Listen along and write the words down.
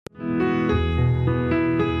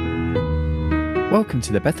Welcome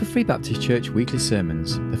to the Bethel Free Baptist Church Weekly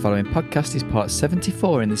Sermons. The following podcast is part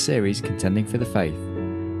 74 in the series Contending for the Faith.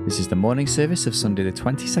 This is the morning service of Sunday the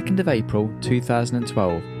 22nd of April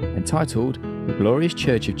 2012, entitled The Glorious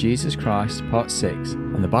Church of Jesus Christ, Part 6,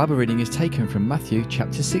 and the Bible reading is taken from Matthew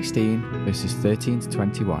chapter 16, verses 13 to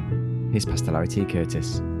 21. Here's Pastor Larry T.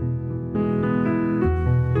 Curtis.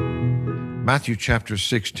 Matthew chapter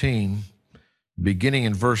 16, beginning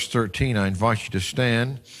in verse 13, I invite you to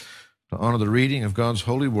stand to honor the reading of God's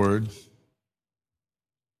holy word.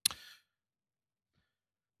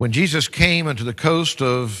 When Jesus came unto the coast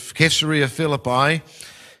of Caesarea Philippi,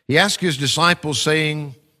 he asked his disciples,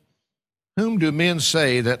 saying, Whom do men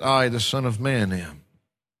say that I, the Son of Man, am?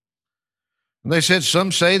 And they said,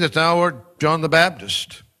 Some say that thou art John the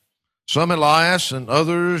Baptist, some Elias, and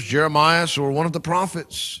others Jeremiah, or one of the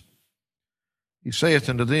prophets. He saith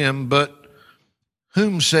unto them, But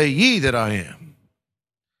whom say ye that I am?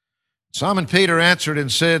 Simon Peter answered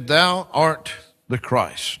and said, Thou art the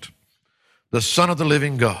Christ, the Son of the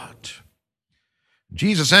living God.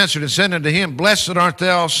 Jesus answered and said unto him, Blessed art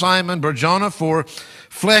thou, Simon Bar-Jonah, for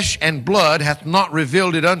flesh and blood hath not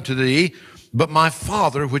revealed it unto thee, but my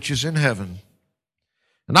Father which is in heaven.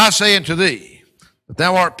 And I say unto thee, that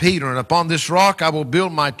thou art Peter, and upon this rock I will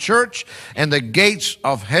build my church, and the gates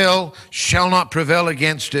of hell shall not prevail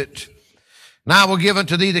against it. Now I will give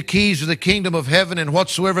unto thee the keys of the kingdom of heaven, and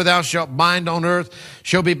whatsoever thou shalt bind on earth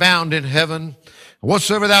shall be bound in heaven.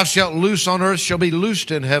 Whatsoever thou shalt loose on earth shall be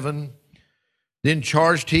loosed in heaven. Then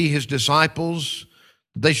charged he his disciples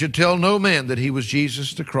that they should tell no man that he was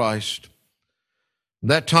Jesus the Christ.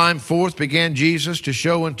 That time forth began Jesus to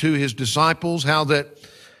show unto his disciples how that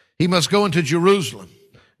he must go into Jerusalem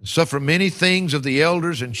and suffer many things of the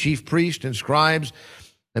elders and chief priests and scribes,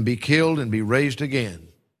 and be killed and be raised again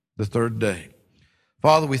the third day.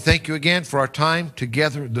 Father, we thank you again for our time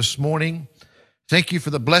together this morning. Thank you for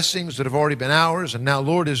the blessings that have already been ours. And now,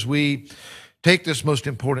 Lord, as we take this most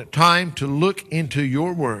important time to look into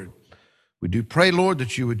your word, we do pray, Lord,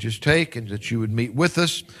 that you would just take and that you would meet with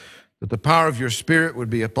us, that the power of your Spirit would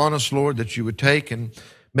be upon us, Lord, that you would take and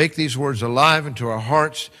make these words alive into our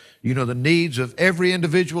hearts. You know the needs of every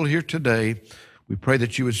individual here today. We pray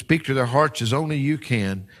that you would speak to their hearts as only you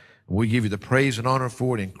can. We give you the praise and honor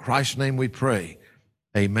for it. In Christ's name we pray.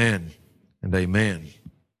 Amen and amen.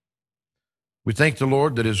 We thank the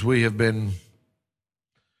Lord that as we have been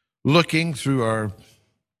looking through our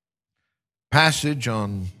passage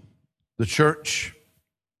on the church,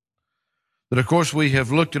 that of course we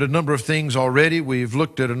have looked at a number of things already. We've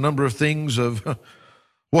looked at a number of things of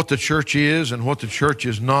what the church is and what the church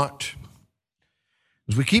is not.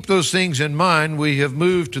 As we keep those things in mind, we have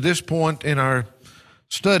moved to this point in our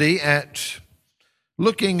study at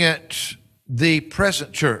looking at the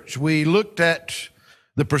present church. We looked at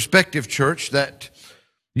the prospective church, that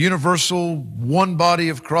universal one body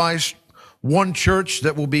of Christ, one church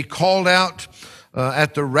that will be called out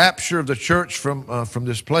at the rapture of the church from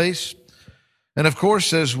this place. And of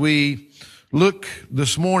course, as we look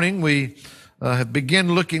this morning, we have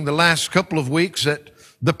begun looking the last couple of weeks at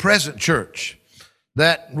the present church,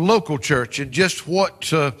 that local church, and just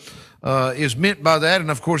what is meant by that.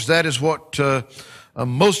 And of course, that is what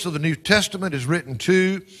most of the New Testament is written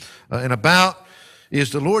to and about,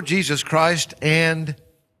 is the Lord Jesus Christ and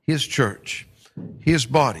his church, his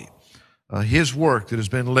body, his work that has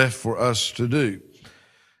been left for us to do.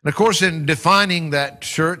 And of course, in defining that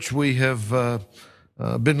church, we have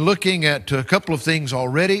been looking at a couple of things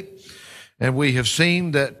already, and we have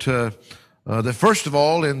seen that that first of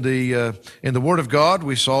all, in the Word of God,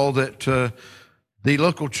 we saw that the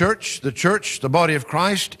local church, the body of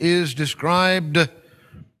Christ, is described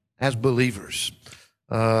as believers.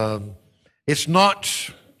 It's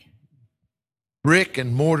not brick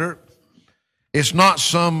and mortar. It's not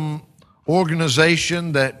some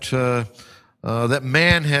organization that that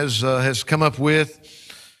man has come up with.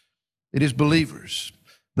 It is believers.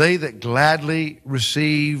 They that gladly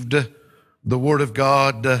received the Word of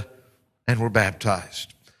God and were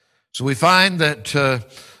baptized. So we find that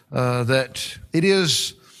that it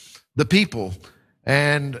is the people.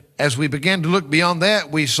 And as we began to look beyond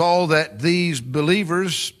that, we saw that these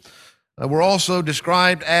believers were also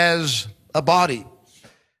described as a body.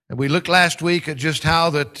 And we looked last week at just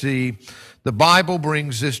how that the Bible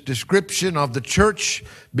brings this description of the church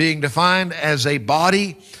being defined as a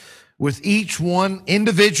body, with each one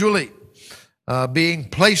individually being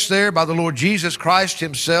placed there by the Lord Jesus Christ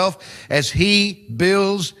himself as he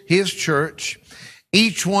builds his church,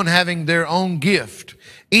 each one having their own gift,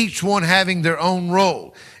 each one having their own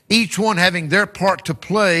role, each one having their part to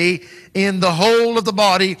play in the whole of the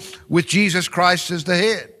body with Jesus Christ as the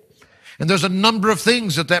head. And there's a number of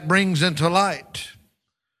things that brings into light.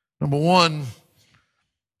 Number one,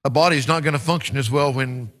 a body's not going to function as well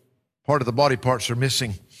when part of the body parts are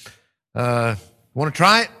missing. Want to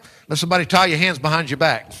try it? Let somebody tie your hands behind your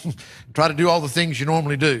back. Try to do all the things you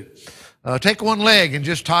normally do. Take one leg and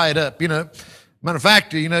just tie it up. Matter of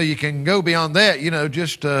fact, you can go beyond that.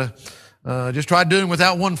 Just try doing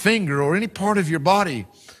without one finger or any part of your body,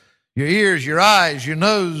 your ears, your eyes, your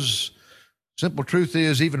nose. Simple truth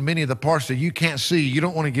is, even many of the parts that you can't see, you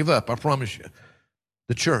don't want to give up. I promise you.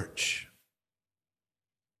 The church,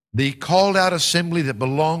 the called out assembly that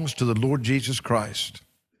belongs to the Lord Jesus Christ.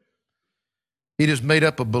 It is made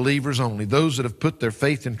up of believers only, those that have put their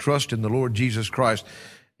faith and trust in the Lord Jesus Christ.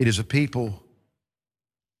 It is a people.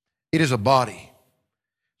 It is a body.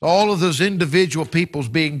 All of those individual peoples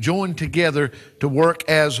being joined together to work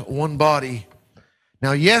as one body.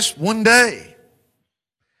 Now, yes, one day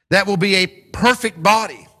that will be a perfect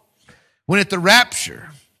body when at the rapture,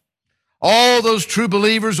 all those true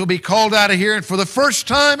believers will be called out of here, and for the first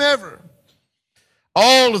time ever,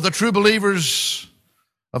 all of the true believers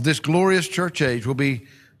of this glorious church age will be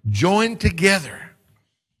joined together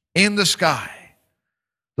in the sky,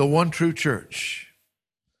 the one true church.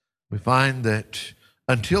 We find that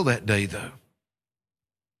until that day, though,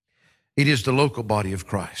 it is the local body of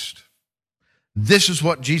Christ. This is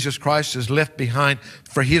what Jesus Christ has left behind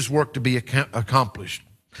for His work to be accomplished.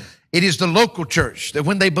 It is the local church that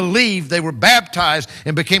when they believed, they were baptized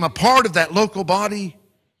and became a part of that local body.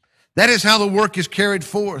 That is how the work is carried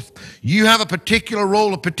forth. You have a particular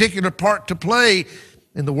role, a particular part to play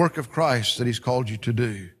in the work of Christ that He's called you to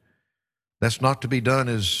do. That's not to be done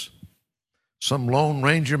as some lone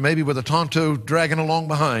ranger, maybe with a tonto dragging along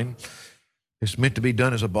behind. It's meant to be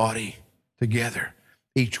done as a body together,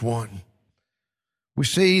 each one. We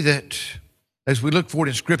see that as we look forward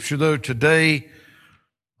in Scripture, though, today,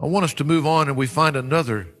 I want us to move on and we find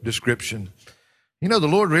another description. The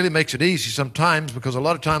Lord really makes it easy sometimes, because a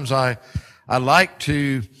lot of times I like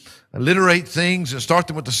to alliterate things and start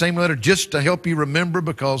them with the same letter just to help you remember,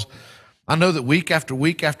 because I know that week after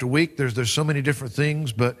week after week there's so many different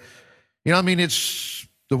things, but it's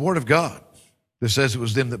the Word of God that says it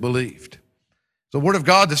was them that believed. It's the Word of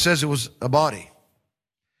God that says it was a body.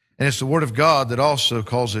 And it's the Word of God that also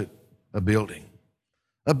calls it a building.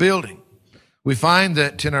 A building. We find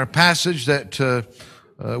that in our passage that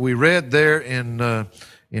we read there in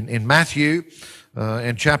Matthew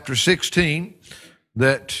in chapter 16,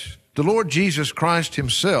 that the Lord Jesus Christ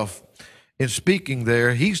Himself, in speaking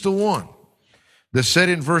there, He's the one that said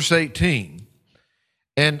in verse 18,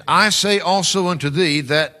 "And I say also unto thee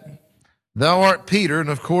that thou art Peter." And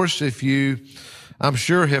of course, if you, I'm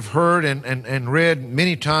sure, have heard and read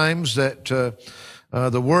many times that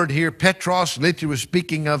the word here, Petros, literally was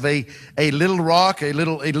speaking of a little rock, a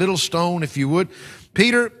little stone, if you would.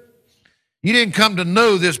 Peter, you didn't come to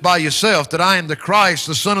know this by yourself, that I am the Christ,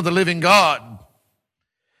 the Son of the living God.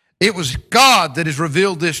 It was God that has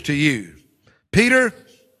revealed this to you. Peter,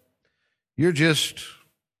 you're just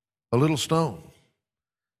a little stone.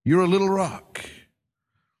 You're a little rock.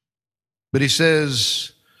 But He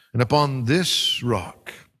says, and upon this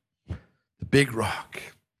rock, the big rock,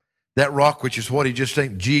 that rock which is what He just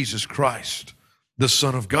named, Jesus Christ, the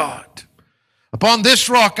Son of God. Upon this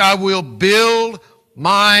rock I will build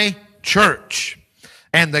my church,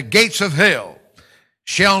 and the gates of hell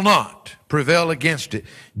shall not prevail against it.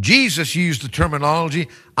 Jesus used the terminology,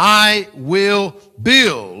 I will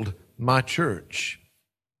build my church.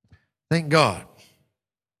 Thank God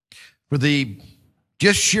for the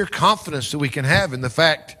just sheer confidence that we can have in the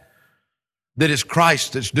fact that it's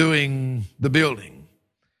Christ that's doing the building.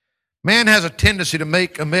 Man has a tendency to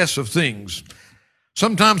make a mess of things,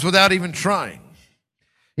 sometimes without even trying.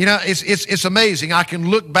 It's amazing. I can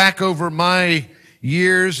look back over my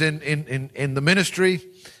years in the ministry,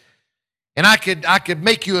 and I could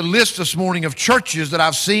make you a list this morning of churches that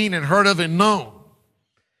I've seen and heard of and known.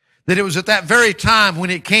 That it was at that very time when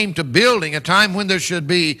it came to building, a time when there should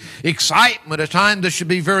be excitement, a time that should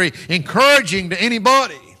be very encouraging to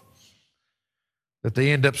anybody, that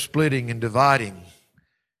they end up splitting and dividing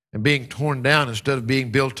and being torn down instead of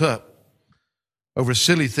being built up over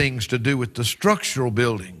silly things to do with the structural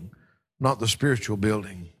building, not the spiritual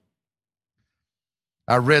building.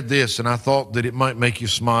 I read this and I thought that it might make you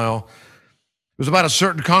smile. It was about a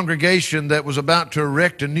certain congregation that was about to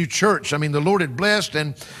erect a new church. I mean, the Lord had blessed,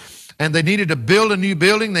 and they needed to build a new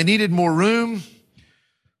building. They needed more room.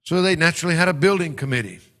 So they naturally had a building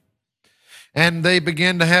committee. And they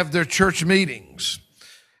began to have their church meetings.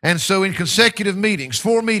 And so in consecutive meetings,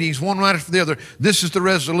 4 meetings, one right after the other, this is the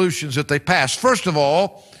resolutions that they passed. First of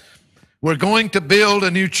all, We're going to build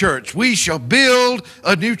a new church. We shall build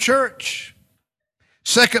a new church.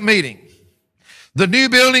 Second meeting. The new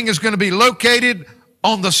building is going to be located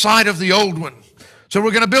on the site of the old one. So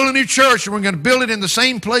we're going to build a new church, and we're going to build it in the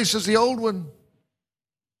same place as the old one.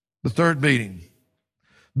 The third meeting.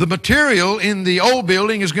 The material in the old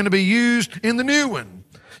building is going to be used in the new one.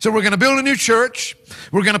 So we're going to build a new church.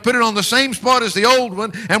 We're going to put it on the same spot as the old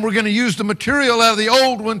one, and we're going to use the material out of the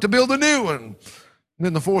old one to build the new one. And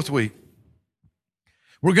then the fourth week.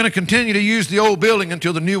 We're going to continue to use the old building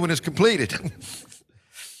until the new one is completed.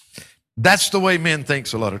 That's the way men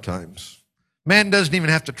think a lot of times. Man doesn't even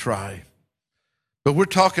have to try. But we're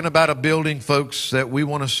talking about a building, folks, that we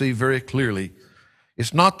want to see very clearly.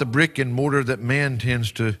 It's not the brick and mortar that man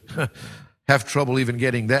tends to have trouble even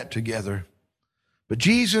getting that together. But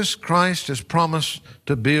Jesus Christ has promised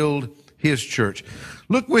to build his church.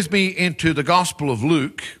 Look with me into the Gospel of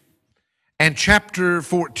Luke and chapter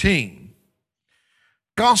 14.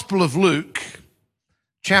 Gospel of Luke,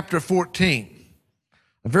 chapter 14.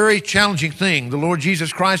 A very challenging thing. The Lord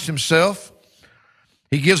Jesus Christ himself,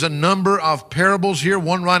 he gives a number of parables here,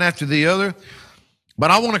 one right after the other.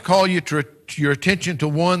 But I want to call you to your attention to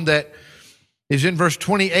one that is in verse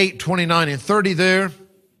 28, 29, and 30 there.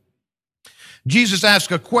 Jesus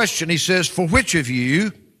asks a question. He says, "For which of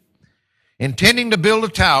you, intending to build a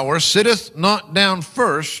tower, sitteth not down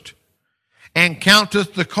first and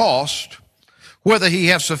counteth the cost, whether he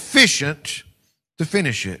have sufficient to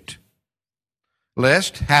finish it?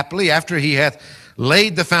 Lest, haply, after he hath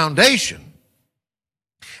laid the foundation,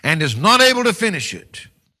 and is not able to finish it,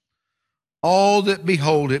 all that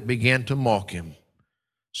behold it began to mock him,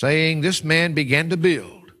 saying, This man began to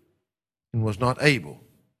build, and was not able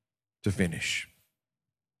to finish."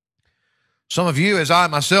 Some of you, as I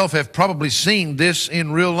myself, have probably seen this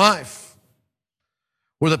in real life,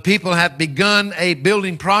 where the people have begun a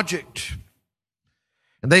building project.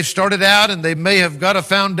 And they've started out, and they may have got a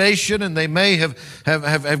foundation, and they may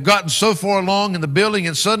have gotten so far along in the building,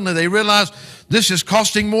 and suddenly they realize this is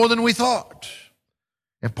costing more than we thought.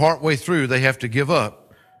 And partway through, they have to give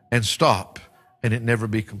up and stop, and it never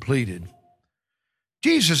be completed.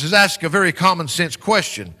 Jesus is asking a very common sense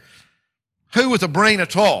question. Who with a brain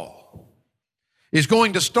at all is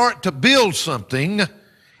going to start to build something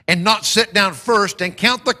and not sit down first and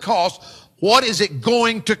count the cost? What is it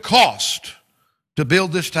going to cost to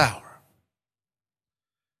build this tower?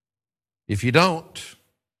 If you don't,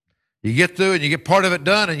 you get through and you get part of it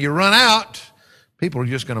done and you run out, people are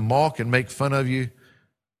just going to mock and make fun of you.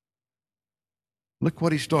 Look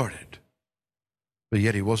what he started, but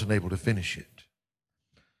yet he wasn't able to finish it.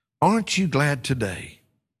 Aren't you glad today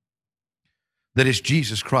that it's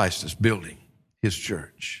Jesus Christ that's building his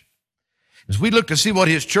church? As we look to see what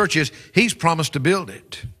his church is, he's promised to build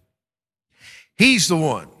it. He's the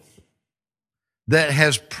one that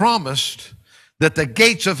has promised that the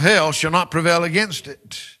gates of hell shall not prevail against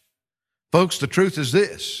it. Folks, the truth is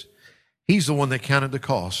this. He's the one that counted the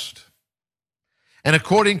cost. And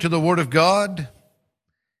according to the Word of God,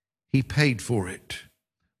 he paid for it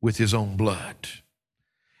with his own blood.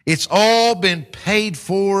 It's all been paid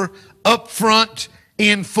for up front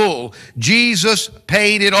in full. Jesus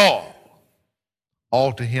paid it all.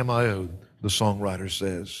 All to him I owe, the songwriter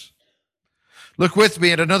says. Look with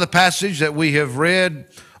me at another passage that we have read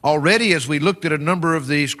already as we looked at a number of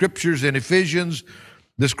the scriptures in Ephesians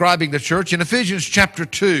describing the church. In Ephesians chapter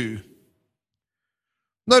 2,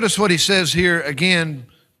 notice what he says here again.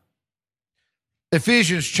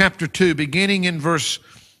 Ephesians chapter 2, beginning in verse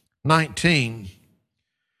 19,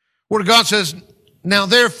 where God says, "Now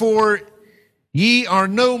therefore ye are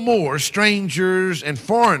no more strangers and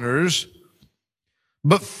foreigners,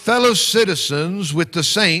 but fellow citizens with the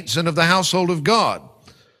saints and of the household of God."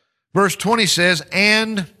 Verse 20 says,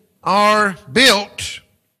 "And are built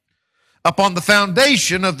upon the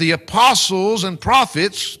foundation of the apostles and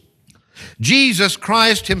prophets, Jesus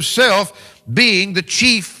Christ himself being the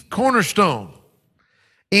chief cornerstone,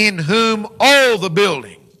 in whom all the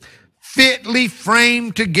building, fitly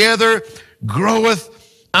framed together, groweth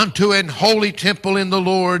unto an holy temple in the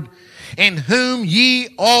Lord, in whom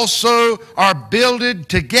ye also are builded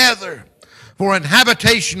together for an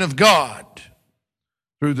habitation of God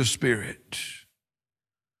through the Spirit."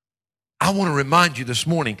 I want to remind you this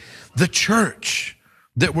morning, the church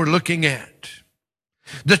that we're looking at,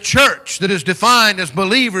 the church that is defined as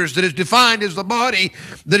believers, that is defined as the body,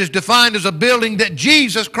 that is defined as a building that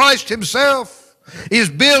Jesus Christ himself is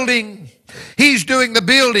building. He's doing the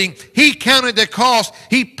building. He counted the cost.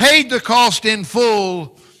 He paid the cost in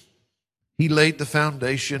full. He laid the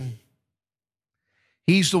foundation.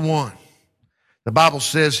 He's the one. The Bible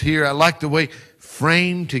says here, I like the way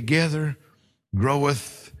framed together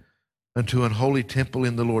groweth unto an holy temple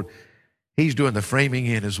in the Lord. He's doing the framing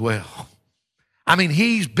in as well. I mean,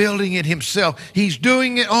 he's building it himself. He's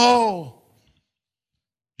doing it all.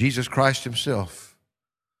 Jesus Christ himself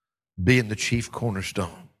being the chief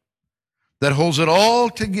cornerstone that holds it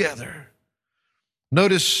all together.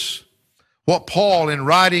 Notice what Paul, in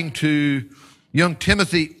writing to young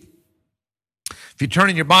Timothy, if you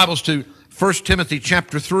turn in your Bibles to 1 Timothy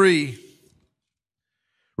chapter 3,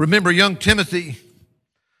 remember young Timothy,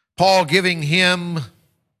 Paul giving him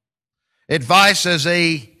advice as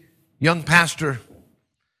a young pastor.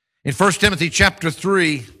 In 1 Timothy chapter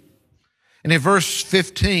 3 and in verse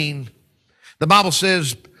 15, the Bible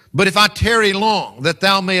says, "But if I tarry long, that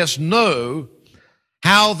thou mayest know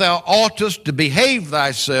how thou oughtest to behave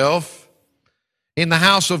thyself in the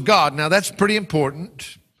house of God." Now that's pretty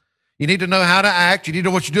important. You need to know how to act. You need to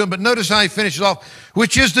know what you're doing. But notice how he finishes off,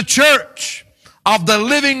 "which is the church of the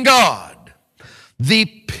living God, the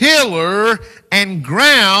pillar and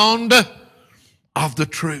ground of the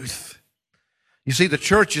truth." You see, the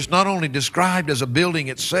church is not only described as a building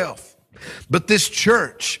itself, but this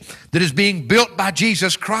church that is being built by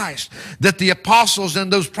Jesus Christ, that the apostles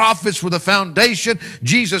and those prophets were the foundation,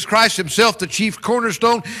 Jesus Christ himself the chief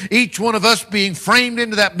cornerstone, each one of us being framed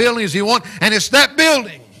into that building as he wants. And it's that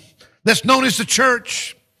building that's known as the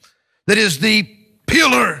church that is the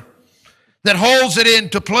pillar that holds it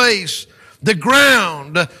into place, the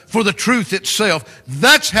ground for the truth itself.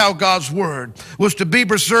 That's how God's word was to be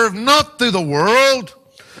preserved, not through the world,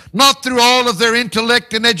 not through all of their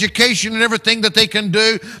intellect and education and everything that they can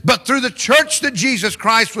do, but through the church that Jesus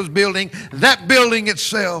Christ was building, that building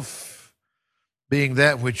itself being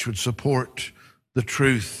that which would support the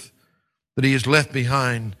truth that he has left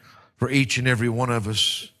behind for each and every one of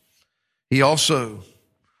us. He also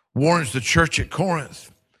warns the church at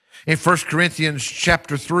Corinth in 1 Corinthians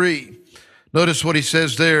chapter 3. Notice what he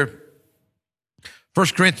says there.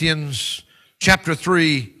 1 Corinthians chapter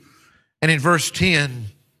 3 and in verse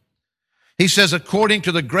 10. He says, "According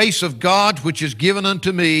to the grace of God which is given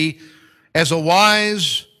unto me as a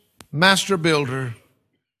wise master builder,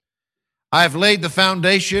 I have laid the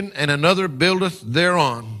foundation, and another buildeth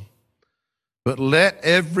thereon. But let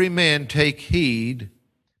every man take heed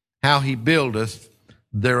how he buildeth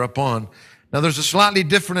thereupon." Now there's a slightly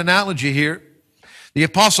different analogy here. The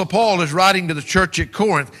Apostle Paul is writing to the church at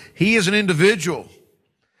Corinth. He is an individual,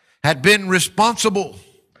 had been responsible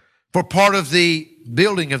for part of the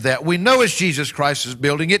building of that. We know as Jesus Christ is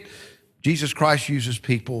building it, Jesus Christ uses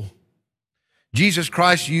people. Jesus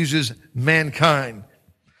Christ uses mankind,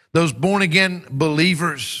 those born-again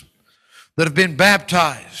believers that have been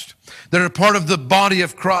baptized, that are part of the body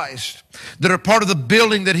of Christ, that are part of the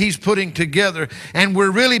building that he's putting together. And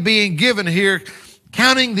we're really being given here,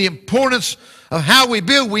 counting the importance of how we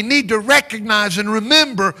build. We need to recognize and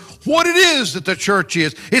remember what it is that the church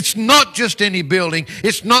is. It's not just any building.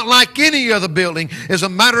 It's not like any other building. As a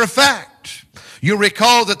matter of fact, you'll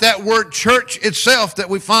recall that that word church itself that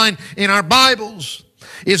we find in our Bibles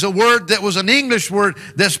is a word that was an English word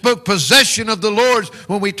that spoke possession of the Lord's.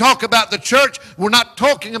 When we talk about the church, we're not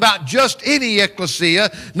talking about just any ecclesia,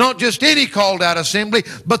 not just any called out assembly,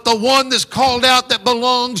 but the one that's called out that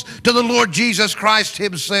belongs to the Lord Jesus Christ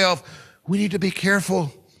himself. We need to be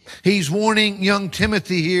careful. He's warning young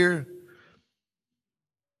Timothy here.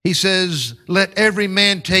 He says, "Let every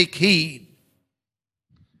man take heed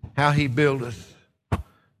how he buildeth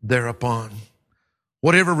thereupon."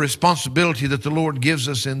 Whatever responsibility that the Lord gives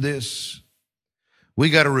us in this, we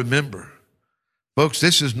got to remember, folks,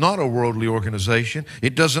 this is not a worldly organization.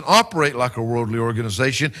 It doesn't operate like a worldly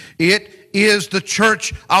organization. It is the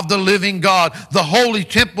church of the living God, the holy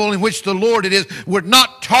temple in which the Lord it is. We're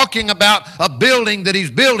not talking about a building that he's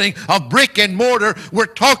building of brick and mortar. We're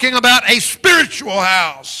talking about a spiritual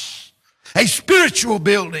house, a spiritual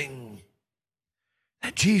building.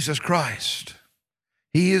 And Jesus Christ,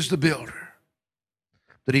 he is the builder.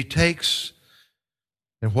 That he takes,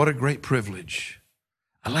 and what a great privilege,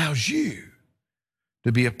 allows you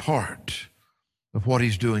to be a part of what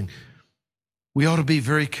he's doing. We ought to be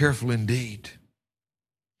very careful indeed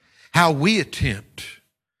how we attempt.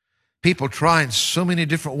 People try in so many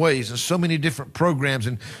different ways and so many different programs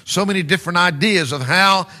and so many different ideas of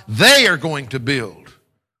how they are going to build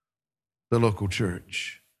the local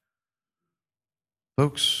church.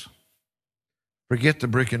 Folks, forget the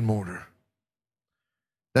brick and mortar.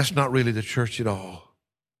 That's not really the church at all.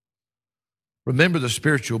 Remember the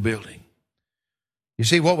spiritual building. You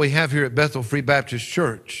see, what we have here at Bethel Free Baptist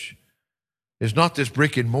Church is not this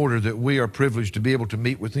brick and mortar that we are privileged to be able to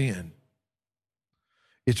meet within.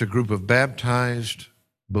 It's a group of baptized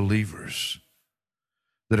believers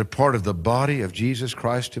that are part of the body of Jesus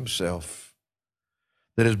Christ himself,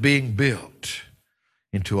 that is being built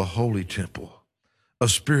into a holy temple, a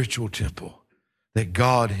spiritual temple that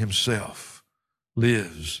God himself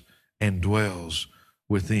lives and dwells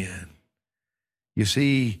within. You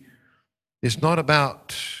see, it's not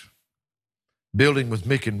about building with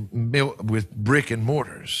brick and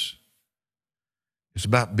mortars. It's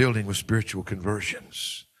about building with spiritual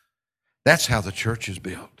conversions. That's how the church is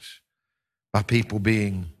built, by people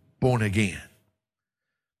being born again,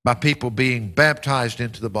 by people being baptized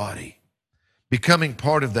into the body, becoming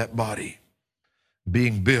part of that body,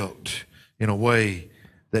 being built in a way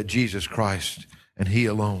that Jesus Christ and he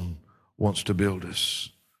alone wants to build us.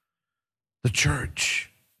 The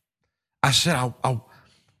church. I said,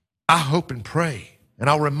 I hope and pray, and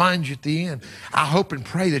I'll remind you at the end, I hope and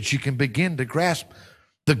pray that you can begin to grasp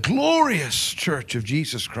the glorious church of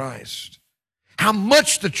Jesus Christ, how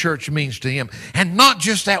much the church means to him, and not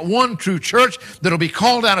just that one true church that'll be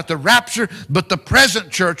called out at the rapture, but the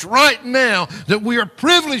present church right now that we are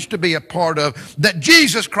privileged to be a part of, that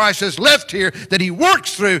Jesus Christ has left here, that he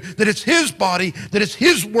works through, that it's his body, that it's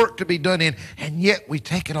his work to be done in, and yet we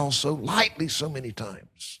take it all so lightly so many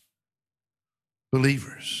times.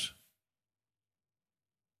 Believers,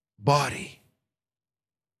 body,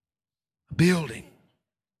 building,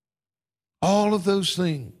 all of those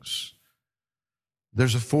things.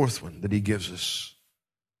 There's a fourth one that he gives us,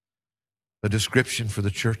 a description for the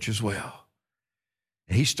church as well.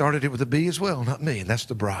 And he started it with a B as well, not me, and that's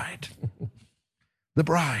the bride. The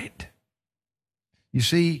bride. You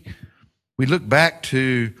see, we look back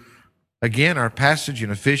to, again, our passage in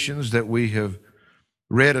Ephesians that we have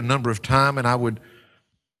read a number of times, and I would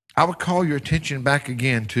call your attention back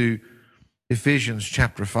again to Ephesians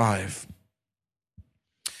chapter 5.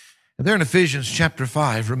 And there in Ephesians chapter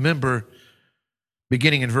 5, remember,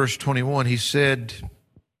 beginning in verse 21, he said,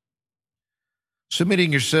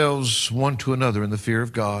 submitting yourselves one to another in the fear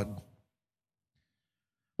of God.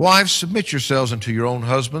 Wives, submit yourselves unto your own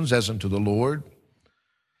husbands as unto the Lord.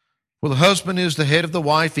 For the husband is the head of the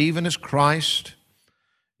wife, even as Christ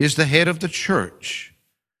is the head of the church,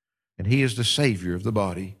 and he is the Savior of the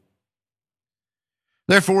body.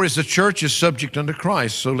 Therefore, as the church is subject unto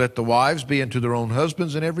Christ, so let the wives be unto their own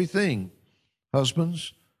husbands in everything.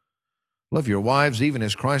 Husbands, love your wives even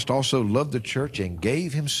as Christ also loved the church and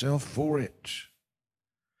gave himself for it,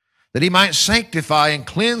 that he might sanctify and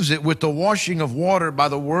cleanse it with the washing of water by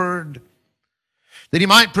the word, that he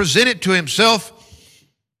might present it to himself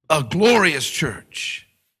a glorious church,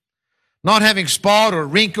 not having spot or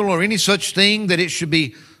wrinkle or any such thing, that it should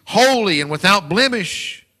be holy and without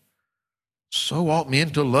blemish. So ought men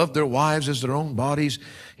to love their wives as their own bodies.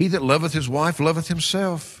 He that loveth his wife loveth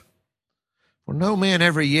himself. For no man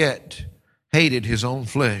ever yet hated his own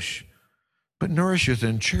flesh, but nourisheth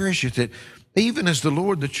and cherisheth it, even as the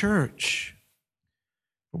Lord the church.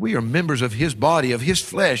 For we are members of his body, of his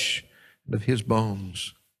flesh, and of his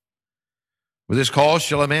bones. For this cause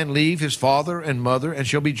shall a man leave his father and mother, and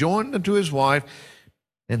shall be joined unto his wife,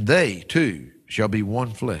 and they two shall be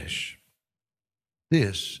one flesh.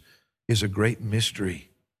 This is a great mystery.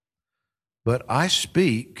 But I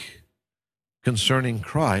speak concerning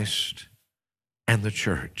Christ and the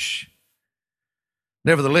church.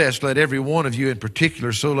 Nevertheless, let every one of you in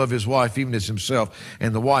particular so love his wife even as himself,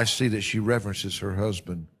 and the wife see that she reverences her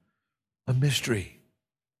husband. A mystery.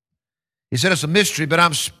 He said it's a mystery, but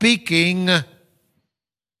I'm speaking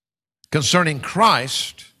concerning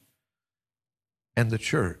Christ and the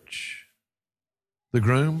church, the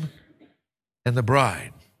groom and the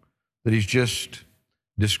bride that he's just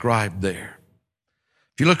described there.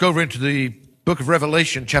 If you look over into the book of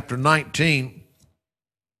Revelation, chapter 19,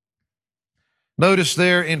 notice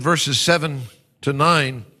there in verses 7 to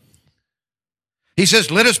 9, he says,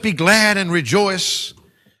 let us be glad and rejoice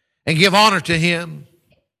and give honor to him.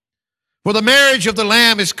 For the marriage of the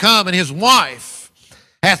Lamb is come, and his wife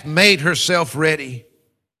hath made herself ready.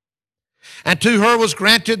 And to her was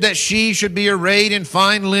granted that she should be arrayed in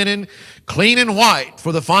fine linen, clean and white,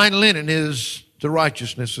 for the fine linen is the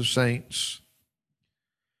righteousness of saints.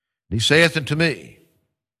 And he saith unto me,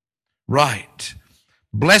 right,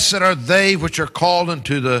 blessed are they which are called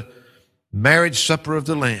unto the marriage supper of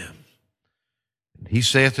the Lamb. And he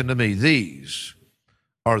saith unto me, these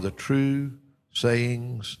are the true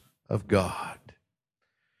sayings of God.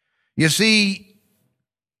 You see,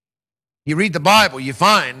 you read the Bible, you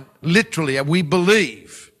find, literally, we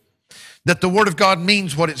believe that the Word of God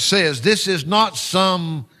means what it says. This is not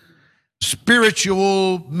some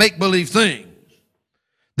spiritual make-believe thing.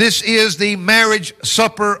 This is the marriage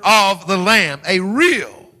supper of the Lamb, a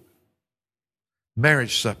real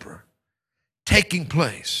marriage supper. taking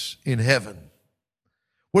place in heaven,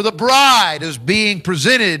 where the bride is being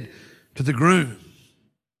presented to the groom,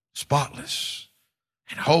 spotless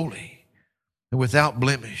and holy and without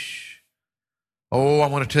blemish. Oh, I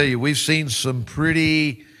want to tell you, we've seen some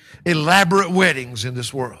pretty elaborate weddings in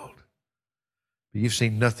this world, but you've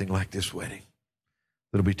seen nothing like this wedding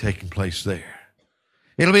that'll be taking place there.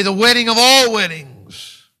 It'll be the wedding of all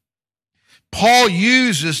weddings. Paul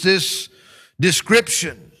uses this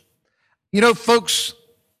description. You know, folks,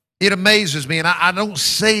 it amazes me, and I don't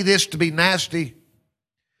say this to be nasty.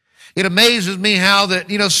 It amazes me how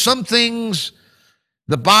that, some things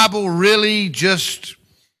the Bible really just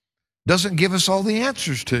doesn't give us all the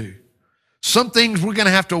answers to. Some things we're going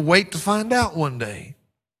to have to wait to find out one day.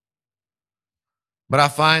 But I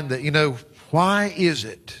find that, why is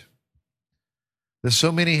it that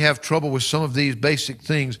so many have trouble with some of these basic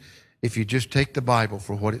things if you just take the Bible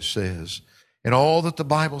for what it says and all that the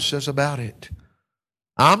Bible says about it?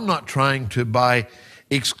 I'm not trying to, by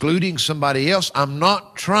excluding somebody else, I'm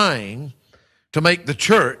not trying to make the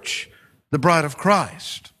church the bride of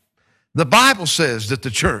Christ. The Bible says that the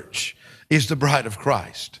church is the bride of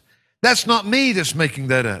Christ. That's not me that's making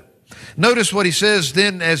that up. Notice what he says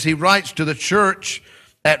then as he writes to the church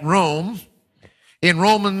at Rome in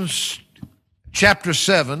Romans chapter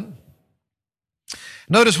 7.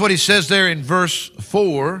 Notice what he says there in verse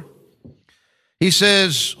 4. He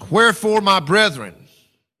says, "Wherefore, my brethren,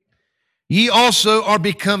 ye also are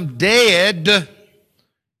become dead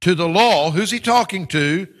to the law." Who's he talking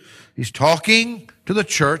to? He's talking to the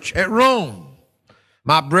church at Rome.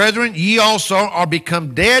 "My brethren, ye also are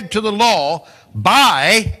become dead to the law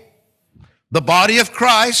by the body of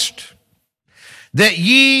Christ, that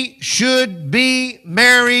ye should be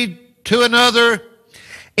married to another,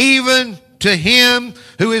 even to him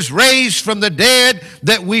who is raised from the dead,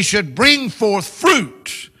 that we should bring forth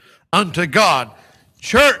fruit unto God."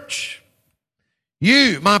 Church,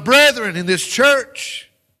 you, my brethren in this church,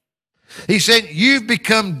 he said, you've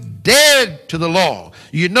become dead to the law.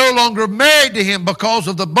 You're no longer married to him because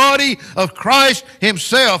of the body of Christ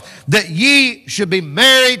himself, that ye should be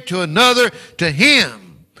married to another, to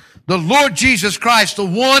him, the Lord Jesus Christ, the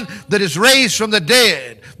one that is raised from the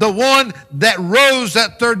dead, the one that rose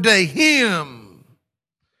that third day, him,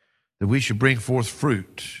 that we should bring forth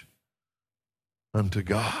fruit unto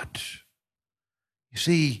God. You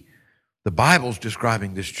see, the Bible's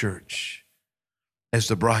describing this church as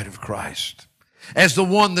the bride of Christ, as the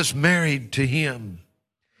one that's married to him.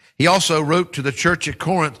 He also wrote to the church at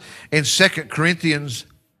Corinth in 2 Corinthians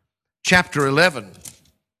chapter 11.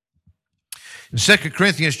 In 2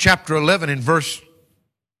 Corinthians chapter 11 in verse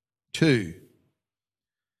 2,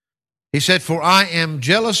 he said, "For I am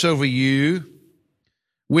jealous over you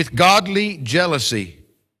with godly jealousy."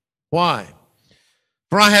 Why?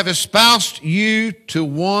 "For I have espoused you to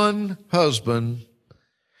one husband,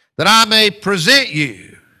 that I may present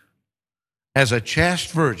you as a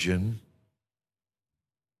chaste virgin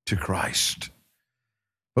to Christ."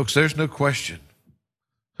 Folks, there's no question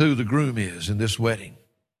who the groom is in this wedding.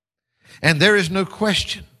 And there is no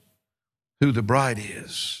question who the bride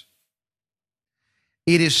is.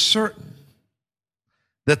 It is certain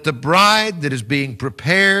that the bride that is being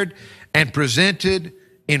prepared and presented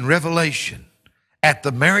in Revelation at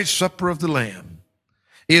the marriage supper of the Lamb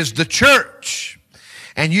is the church.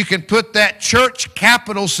 And you can put that church,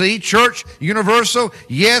 capital C, church universal,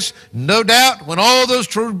 yes, no doubt, when all those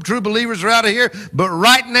true believers are out of here. But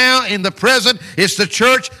right now, in the present, it's the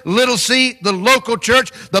church, little c, the local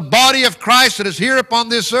church, the body of Christ that is here upon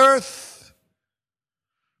this earth.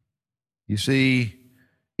 You see,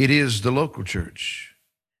 it is the local church,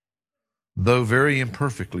 though very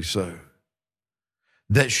imperfectly so,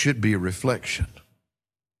 that should be a reflection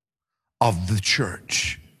of the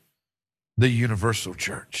church, the universal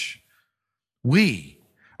church. We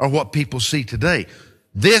are what people see today.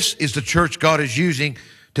 This is the church God is using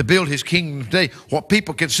to build his kingdom today. What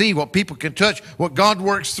people can see, what people can touch, what God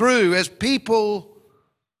works through as people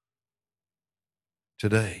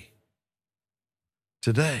today.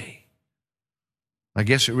 Today. I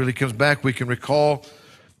guess it really comes back. We can recall,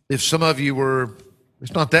 if some of you were,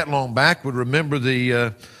 it's not that long back, would remember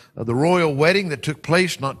the royal wedding that took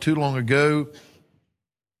place not too long ago.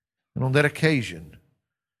 And on that occasion,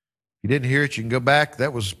 if you didn't hear it, you can go back.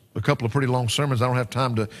 That was a couple of pretty long sermons. I don't have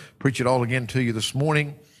time to preach it all again to you this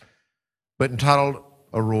morning, but entitled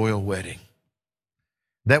A Royal Wedding.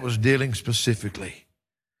 That was dealing specifically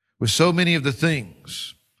with so many of the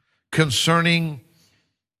things concerning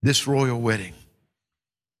this royal wedding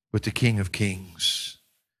with the King of Kings.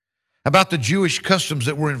 about the Jewish customs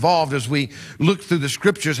that were involved as we look through the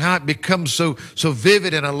scriptures, how it becomes so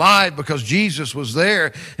vivid and alive because Jesus was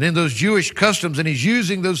there and in those Jewish customs, and he's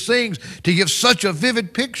using those things to give such a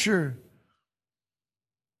vivid picture.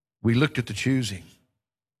 We looked at the choosing.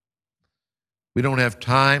 We don't have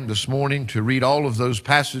time this morning to read all of those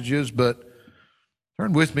passages, but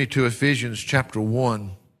turn with me to Ephesians chapter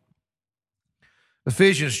 1.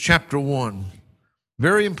 Ephesians chapter 1,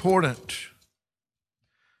 very important.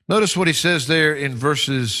 Notice what he says there in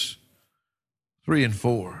verses 3 and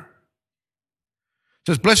 4. It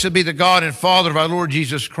says, "Blessed be the God and Father of our Lord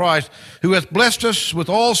Jesus Christ, who hath blessed us with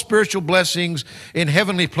all spiritual blessings in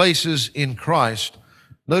heavenly places in Christ."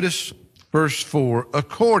 Notice verse 4,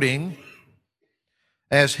 "According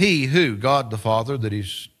as he," who? God the Father that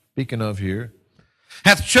he's speaking of here,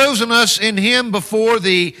 "hath chosen us in him before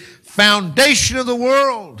the foundation of the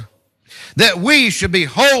world, that we should be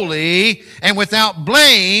holy and without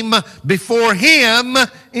blame before him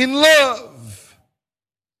in love."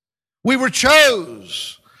 We were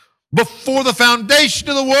chose before the foundation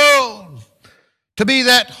of the world to be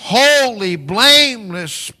that holy,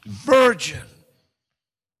 blameless virgin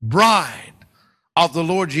bride of the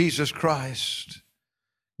Lord Jesus Christ.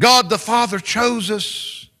 God the Father chose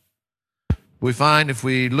us. We find, if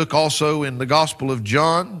we look also in the Gospel of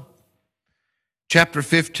John, chapter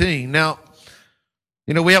 15. Now,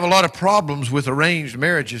 we have a lot of problems with arranged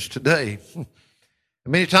marriages today.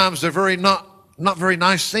 Many times they're not very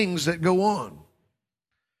nice things that go on.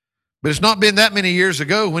 But it's not been that many years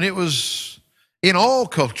ago when it was in all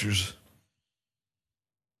cultures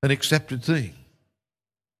an accepted thing.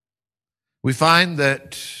 We find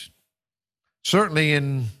that certainly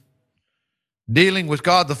in dealing with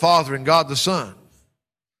God the Father and God the Son,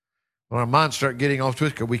 when our minds start getting off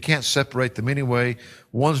twisted, we can't separate them anyway.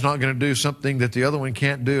 One's not going to do something that the other one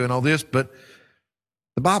can't do and all this, but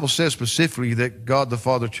the Bible says specifically that God the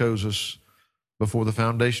Father chose us before the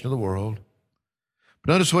foundation of the world.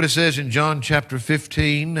 But notice what it says in John chapter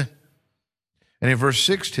 15 and in verse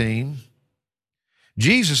 16.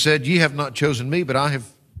 Jesus said, "Ye have not chosen me, but I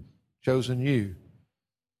have chosen you,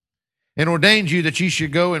 and ordained you that ye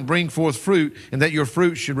should go and bring forth fruit, and that your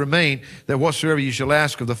fruit should remain, that whatsoever ye shall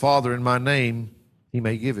ask of the Father in my name, he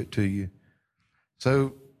may give it to you."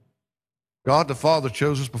 So God the Father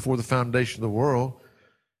chose us before the foundation of the world.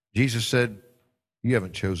 Jesus said, "You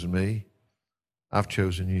haven't chosen me, I've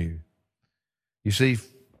chosen you." You see, for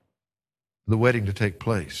the wedding to take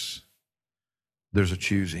place, there's a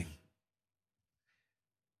choosing.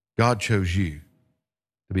 God chose you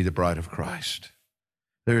to be the bride of Christ.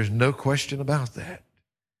 There is no question about that.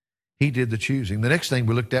 He did the choosing. The next thing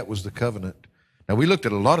we looked at was the covenant. Now, we looked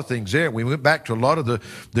at a lot of things there. We went back to a lot of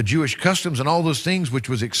the Jewish customs and all those things, which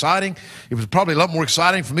was exciting. It was probably a lot more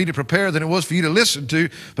exciting for me to prepare than it was for you to listen to.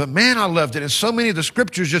 But man, I loved it. And so many of the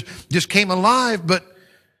scriptures just came alive. But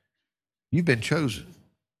you've been chosen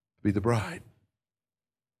to be the bride.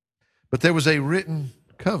 But there was a written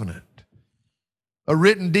covenant, a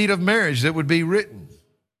written deed of marriage that would be written.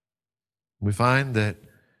 We find that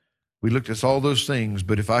we looked at all those things,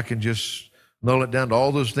 but if I can just null it down to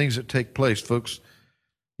all those things that take place, folks,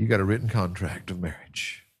 you got a written contract of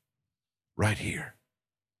marriage right here,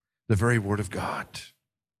 the very Word of God.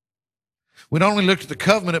 We not only looked at the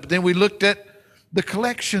covenant, but then we looked at the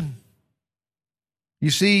collection. You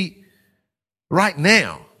see, right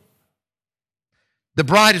now, the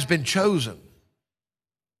bride has been chosen.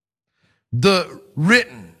 The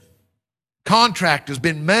written contract has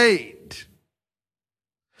been made.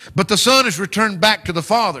 But the Son is returned back to the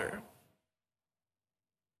Father.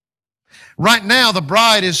 Right now, the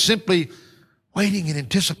bride is simply waiting in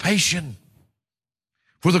anticipation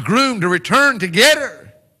for the groom to return to get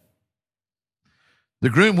her. The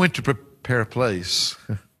groom went to prepare a place.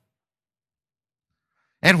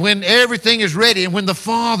 And when everything is ready and when the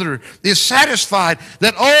Father is satisfied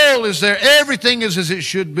that all is there, everything is as it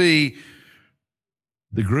should be,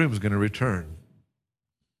 the groom is going to return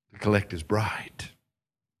to collect his bride.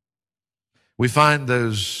 We find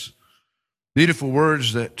those beautiful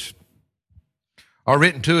words that are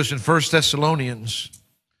written to us in 1 Thessalonians.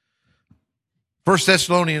 1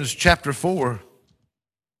 Thessalonians chapter 4.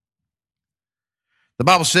 The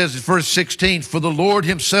Bible says in verse 16, "For the Lord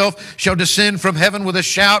himself shall descend from heaven with a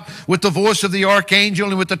shout, with the voice of the archangel,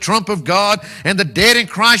 and with the trump of God, and the dead in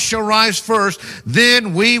Christ shall rise first.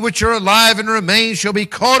 Then we which are alive and remain shall be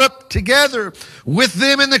caught up together with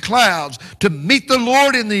them in the clouds to meet the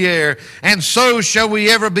Lord in the air, and so shall we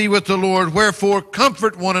ever be with the Lord. Wherefore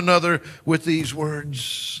comfort one another with these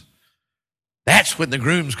words." That's when the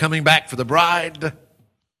groom's coming back for the bride.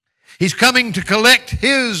 He's coming to collect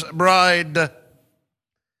his bride.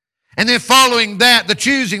 And then following that, the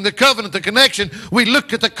choosing, the covenant, the connection, we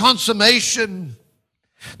look at the consummation.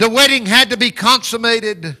 The wedding had to be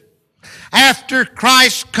consummated. After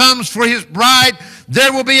Christ comes for His bride,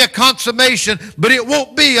 there will be a consummation, but it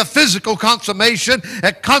won't be a physical consummation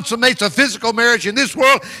that consummates a physical marriage in this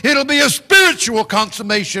world. It'll be a spiritual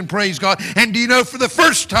consummation, praise God. And do you know, for the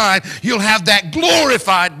first time, you'll have that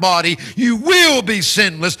glorified body. You will be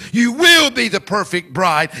sinless. You will be the perfect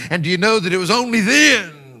bride. And do you know that it was only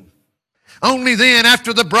then,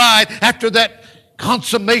 after the bride, after that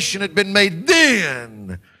consummation had been made,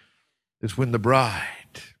 then is when the bride,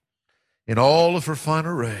 in all of her fine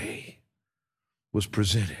array, was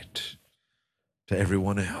presented to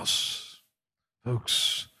everyone else.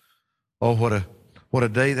 Folks, oh, what a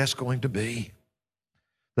day that's going to be.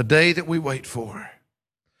 The day that we wait for.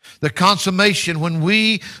 The consummation when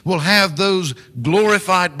we will have those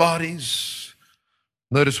glorified bodies.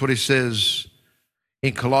 Notice what he says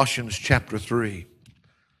in Colossians chapter 3.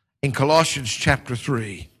 In Colossians chapter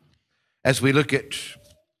 3, as we look at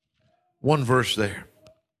one verse there.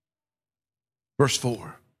 Verse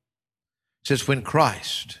 4 says, when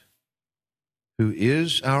Christ, who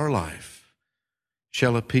is our life,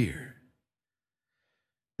 shall appear,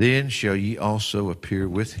 then shall ye also appear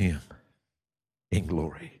with Him in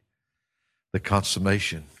glory. The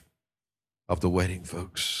consummation of the wedding,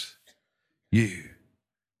 folks. You.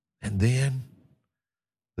 And then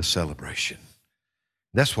the celebration.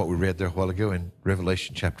 That's what we read there a while ago in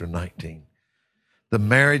Revelation chapter 19. The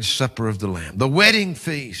marriage supper of the Lamb, the wedding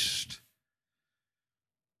feast.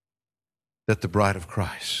 That the bride of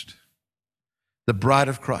Christ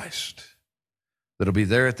that'll be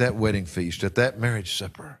there at that wedding feast, at that marriage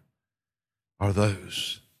supper, are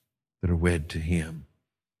those that are wed to Him.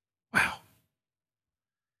 Wow.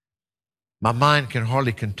 My mind can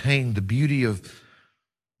hardly contain the beauty of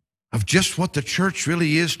just what the church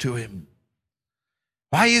really is to Him.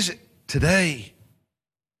 Why is it today?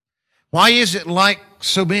 Why is it like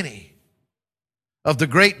so many of the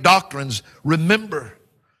great doctrines? Remember,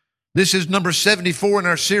 this is number 74 in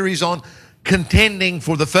our series on contending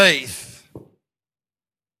for the faith.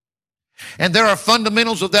 And there are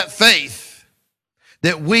fundamentals of that faith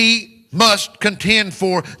that we must contend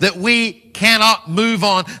for, that we cannot move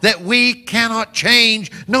on, that we cannot change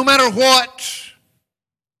no matter what.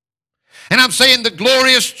 And I'm saying the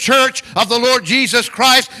glorious church of the Lord Jesus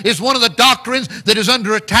Christ is one of the doctrines that is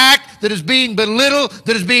under attack, that is being belittled,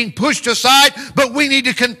 that is being pushed aside, but we need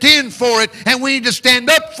to contend for it, and we need to stand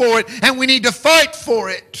up for it, and we need to fight for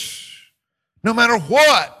it, no matter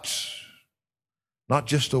what. Not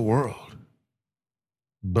just the world,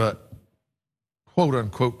 but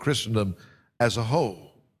quote-unquote Christendom as a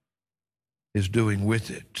whole is doing with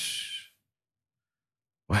it.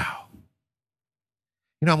 Wow.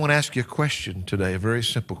 You know, I want to ask you a question today, a very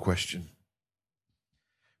simple question.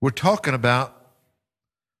 We're talking about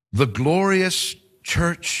the glorious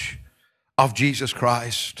church of Jesus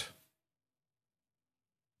Christ.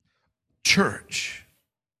 Church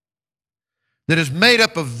that is made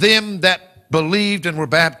up of them that believed and were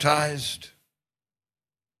baptized,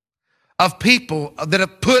 of people that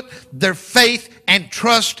have put their faith and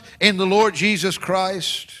trust in the Lord Jesus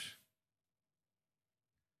Christ,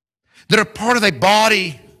 that are part of a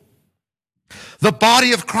body, the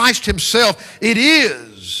body of Christ Himself. It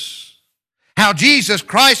is how Jesus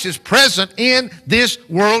Christ is present in this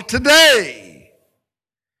world today.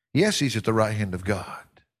 Yes, He's at the right hand of God,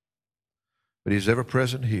 but He's ever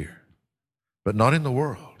present here, but not in the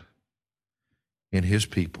world, in His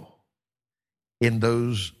people, in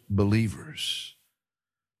those believers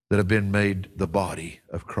that have been made the body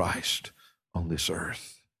of Christ on this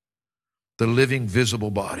earth, the living,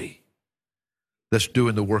 visible body that's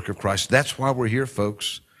doing the work of Christ. That's why we're here,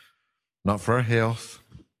 folks. Not for our health,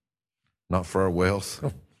 not for our wealth,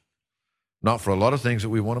 not for a lot of things that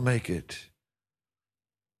we want to make it.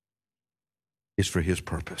 It's for His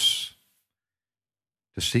purpose,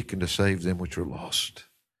 to seek and to save them which are lost,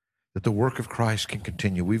 that the work of Christ can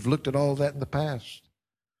continue. We've looked at all that in the past.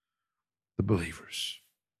 The believers,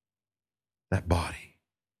 that body,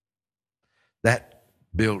 that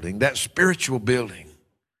building, that spiritual building,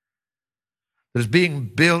 that is being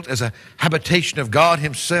built as a habitation of God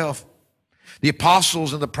Himself. The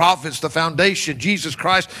apostles and the prophets, the foundation, Jesus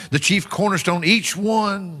Christ, the chief cornerstone, each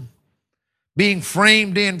one being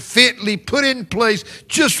framed in, fitly put in place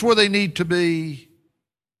just where they need to be.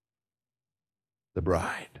 The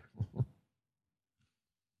bride.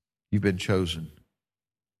 You've been chosen.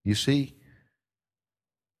 You see,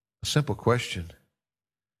 a simple question.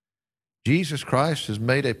 Jesus Christ has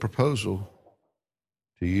made a proposal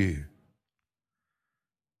to you.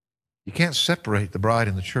 You can't separate the bride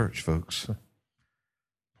and the church, folks.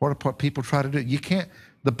 Part of what people try to do, you can't.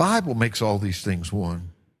 The Bible makes all these things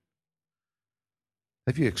one.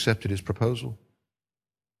 Have you accepted his proposal?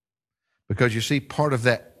 Because you see, part of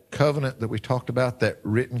that covenant that we talked about, that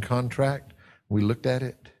written contract, we looked at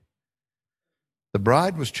it. The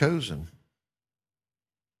bride was chosen.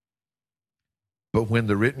 But when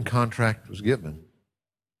the written contract was given,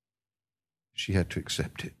 she had to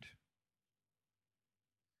accept it.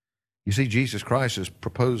 You see, Jesus Christ has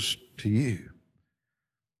proposed to you.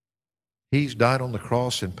 He's died on the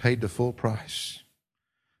cross and paid the full price.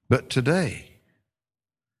 But today,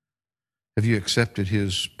 have you accepted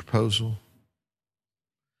his proposal?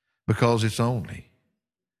 Because it's only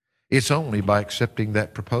by accepting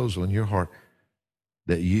that proposal in your heart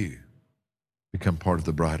that you become part of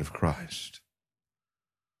the bride of Christ.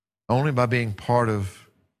 Only by being part of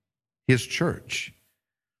his church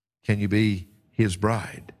can you be his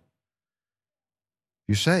bride.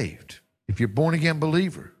 You're saved. If you're a born-again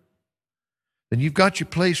believer, then you've got your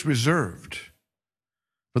place reserved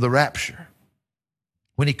for the rapture.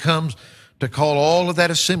 When he comes to call all of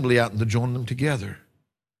that assembly out and to join them together.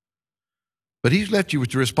 But he's left you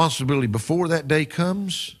with the responsibility before that day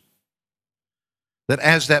comes, that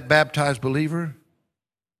as that baptized believer,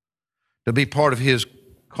 to be part of his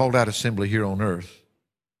called out assembly here on earth,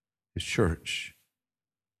 his church,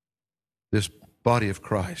 this body of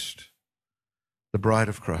Christ, the bride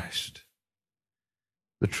of Christ.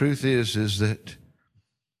 The truth is that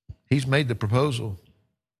he's made the proposal.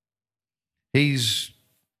 He's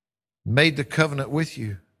made the covenant with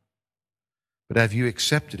you. But have you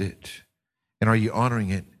accepted it? And are you honoring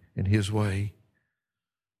it in his way?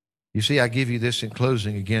 You see, I give you this in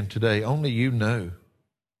closing again today. Only you know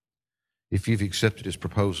if you've accepted his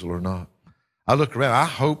proposal or not. I look around, I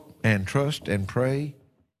hope and trust and pray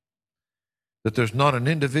that there's not an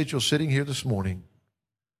individual sitting here this morning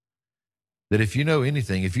that if you know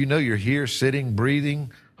anything, if you know you're here sitting,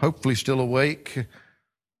 breathing, hopefully still awake,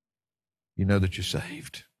 you know that you're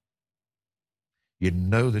saved. You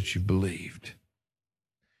know that you've believed.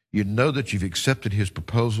 You know that you've accepted his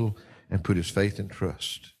proposal and put his faith and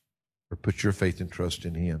trust, or put your faith and trust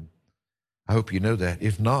in him. I hope you know that.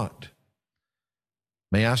 If not,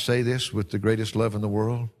 may I say this with the greatest love in the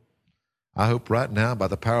world? I hope right now, by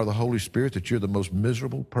the power of the Holy Spirit, that you're the most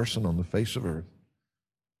miserable person on the face of earth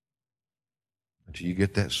until you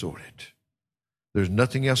get that sorted. There's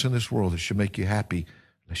nothing else in this world that should make you happy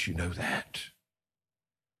unless you know that.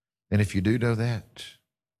 And if you do know that,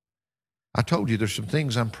 I told you there's some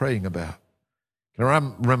things I'm praying about. Can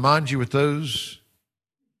I remind you with those?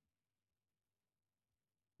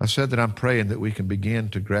 I said that I'm praying that we can begin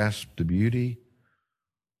to grasp the beauty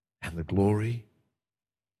and the glory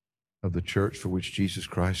of the church for which Jesus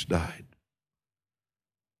Christ died.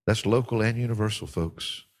 That's local and universal,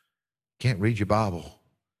 folks. Can't read your Bible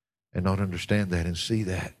and not understand that and see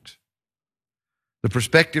that. The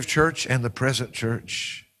prospective church and the present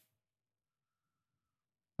church.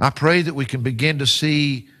 I pray that we can begin to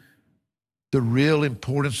see the real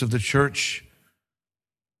importance of the church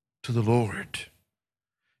to the Lord,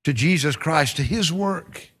 to Jesus Christ, to his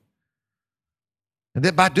work. And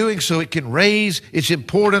that by doing so, it can raise its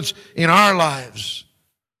importance in our lives.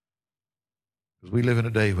 Because we live in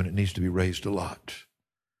a day when it needs to be raised a lot.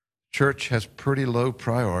 Church has pretty low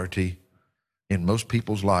priority in most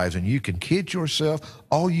people's lives. And you can kid yourself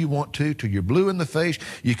all you want to till you're blue in the face.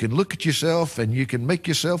 You can look at yourself and you can make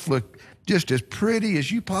yourself look just as pretty as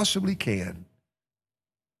you possibly can.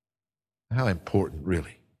 How important,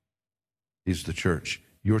 really, is the church,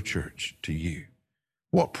 your church, to you?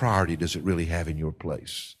 What priority does it really have in your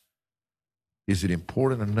place? Is it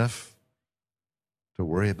important enough to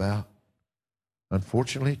worry about?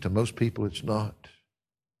 Unfortunately, to most people, it's not.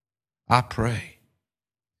 I pray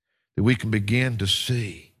that we can begin to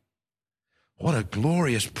see what a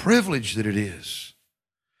glorious privilege that it is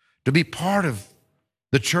to be part of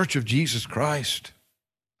the church of Jesus Christ,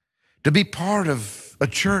 to be part of a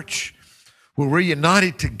church where we're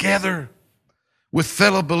united together with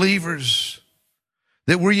fellow believers,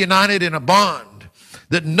 that we're united in a bond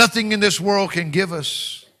that nothing in this world can give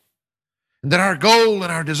us, and that our goal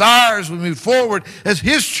and our desires as we move forward as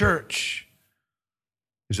his church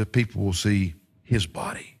is that people will see his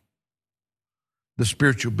body, the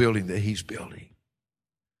spiritual building that he's building.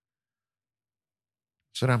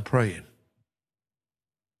 So I'm praying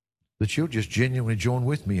that you'll just genuinely join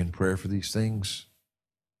with me in prayer for these things,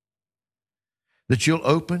 that you'll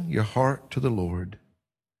open your heart to the Lord.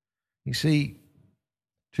 You see,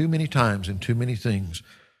 too many times and too many things.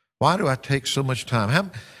 Why do I take so much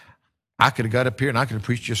time? I could have got up here and I could have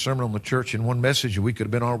preached you a sermon on the church in one message, and we could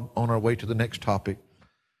have been on our way to the next topic.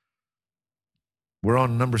 We're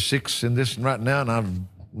on number 6 in this right now, and I've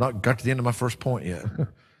not got to the end of my first point yet.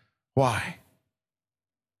 Why?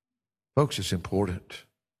 Folks, it's important.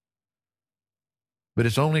 But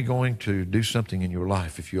it's only going to do something in your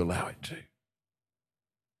life if you allow it to.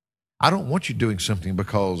 I don't want you doing something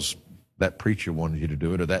because that preacher wanted you to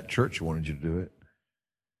do it or that church wanted you to do it.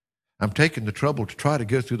 I'm taking the trouble to try to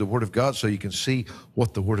go through the Word of God so you can see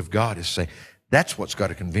what the Word of God is saying. That's what's got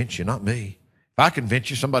to convince you, not me. If I convince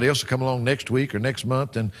you, somebody else will come along next week or next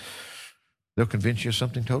month and they'll convince you of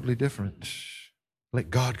something totally different. Let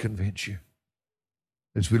God convince you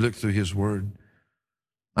as we look through His Word.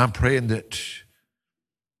 I'm praying that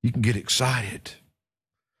you can get excited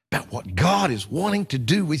about what God is wanting to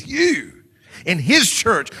do with you in His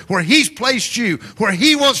church, where He's placed you, where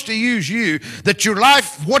He wants to use you, that your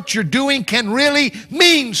life, what you're doing, can really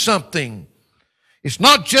mean something. It's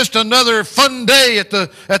not just another fun day at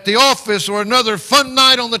the office or another fun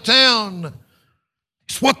night on the town.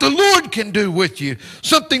 It's what the Lord can do with you,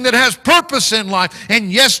 something that has purpose in life.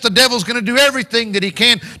 And yes, the devil's going to do everything that he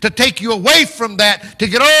can to take you away from that, to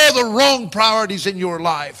get all the wrong priorities in your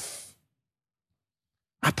life.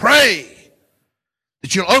 I pray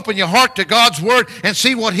that you'll open your heart to God's Word and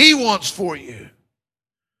see what He wants for you.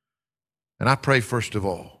 And I pray, first of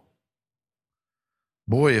all,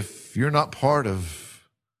 boy, if you're not part of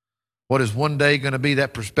what is one day going to be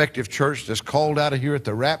that prospective church that's called out of here at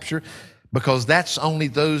the rapture, because that's only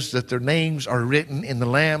those that their names are written in the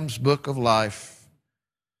Lamb's book of life,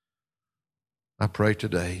 I pray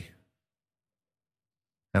today,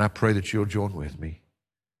 and I pray that you'll join with me,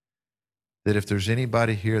 that if there's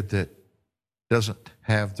anybody here that doesn't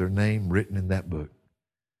have their name written in that book,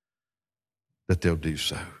 that they'll do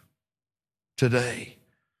so today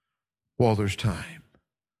while there's time.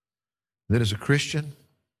 That as a Christian,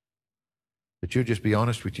 that you'll just be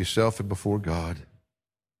honest with yourself and before God.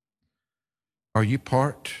 Are you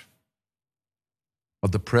part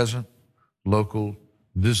of the present, local,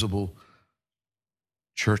 visible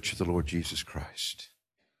church of the Lord Jesus Christ?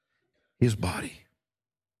 His body,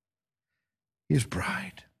 His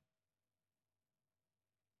bride.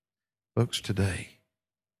 Folks, today,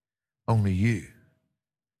 only you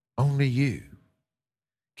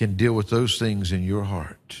can deal with those things in your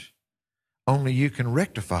heart. Only you can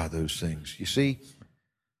rectify those things. You see,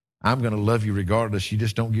 I'm going to love you regardless. You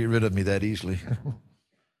just don't get rid of me that easily. And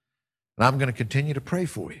I'm going to continue to pray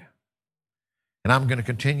for you. And I'm going to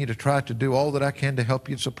continue to try to do all that I can to help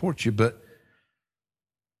you and support you. But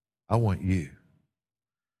I want you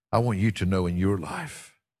to know in your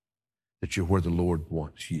life that you're where the Lord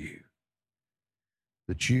wants you.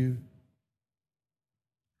 That you're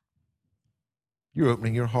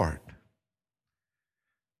opening your heart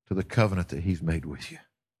to the covenant that He's made with you,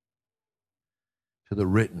 to the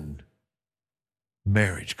written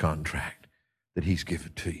marriage contract that He's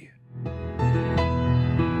given to you.